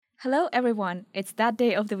Hello, everyone. It's that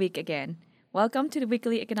day of the week again. Welcome to the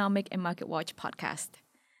weekly Economic and Market Watch podcast.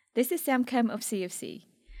 This is Sam Kem of CFC.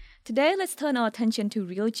 Today, let's turn our attention to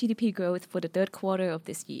real GDP growth for the third quarter of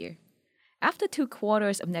this year. After 2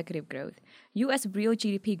 quarters of negative growth, U.S. real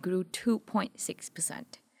GDP grew 2.6%.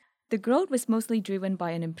 The growth was mostly driven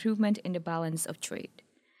by an improvement in the balance of trade.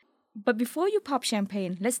 But before you pop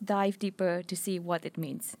champagne, let's dive deeper to see what it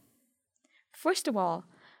means. First of all,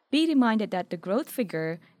 be reminded that the growth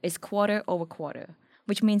figure is quarter over quarter,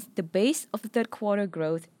 which means the base of the third quarter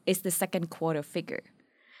growth is the second quarter figure,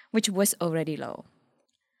 which was already low.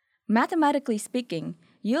 Mathematically speaking,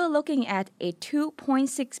 you're looking at a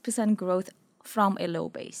 2.6% growth from a low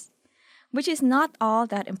base, which is not all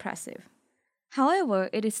that impressive. However,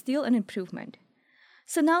 it is still an improvement.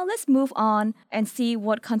 So now let's move on and see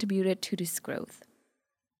what contributed to this growth.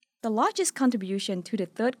 The largest contribution to the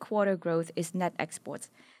third quarter growth is net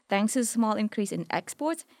exports, thanks to a small increase in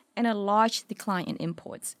exports and a large decline in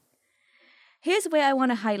imports. Here's where I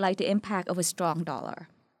want to highlight the impact of a strong dollar.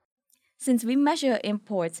 Since we measure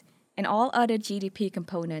imports and all other GDP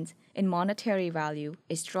components in monetary value,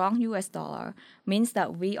 a strong US dollar means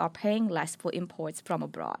that we are paying less for imports from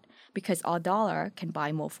abroad because our dollar can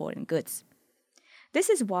buy more foreign goods. This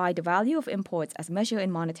is why the value of imports as measured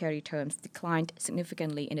in monetary terms declined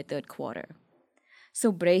significantly in the third quarter.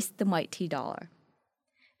 So brace the mighty dollar.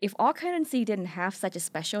 If our currency didn't have such a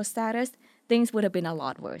special status, things would have been a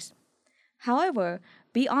lot worse. However,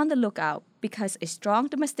 be on the lookout because a strong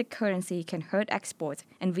domestic currency can hurt exports,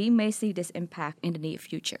 and we may see this impact in the near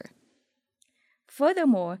future.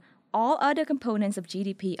 Furthermore, all other components of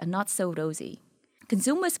GDP are not so rosy.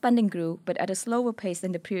 Consumer spending grew, but at a slower pace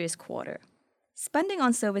than the previous quarter. Spending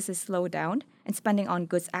on services slowed down, and spending on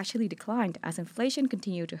goods actually declined as inflation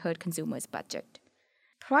continued to hurt consumers' budget.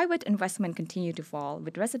 Private investment continued to fall,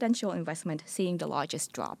 with residential investment seeing the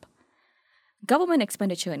largest drop. Government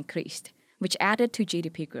expenditure increased, which added to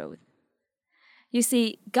GDP growth. You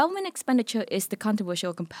see, government expenditure is the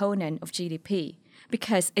controversial component of GDP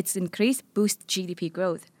because its increase boosts GDP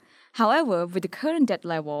growth. However, with the current debt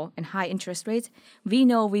level and high interest rates, we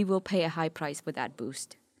know we will pay a high price for that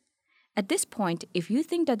boost. At this point, if you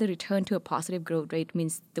think that the return to a positive growth rate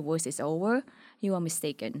means the worst is over, you are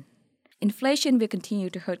mistaken. Inflation will continue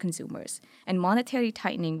to hurt consumers, and monetary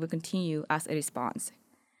tightening will continue as a response.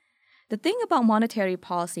 The thing about monetary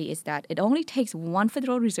policy is that it only takes one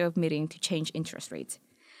Federal Reserve meeting to change interest rates,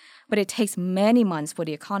 but it takes many months for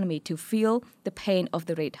the economy to feel the pain of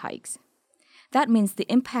the rate hikes. That means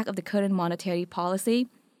the impact of the current monetary policy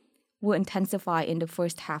will intensify in the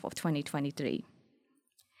first half of 2023.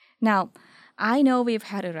 Now, I know we've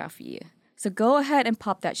had a rough year, so go ahead and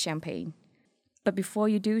pop that champagne. But before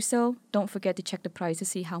you do so, don't forget to check the price to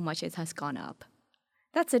see how much it has gone up.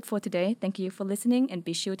 That's it for today. Thank you for listening, and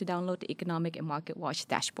be sure to download the Economic and Market Watch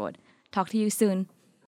dashboard. Talk to you soon.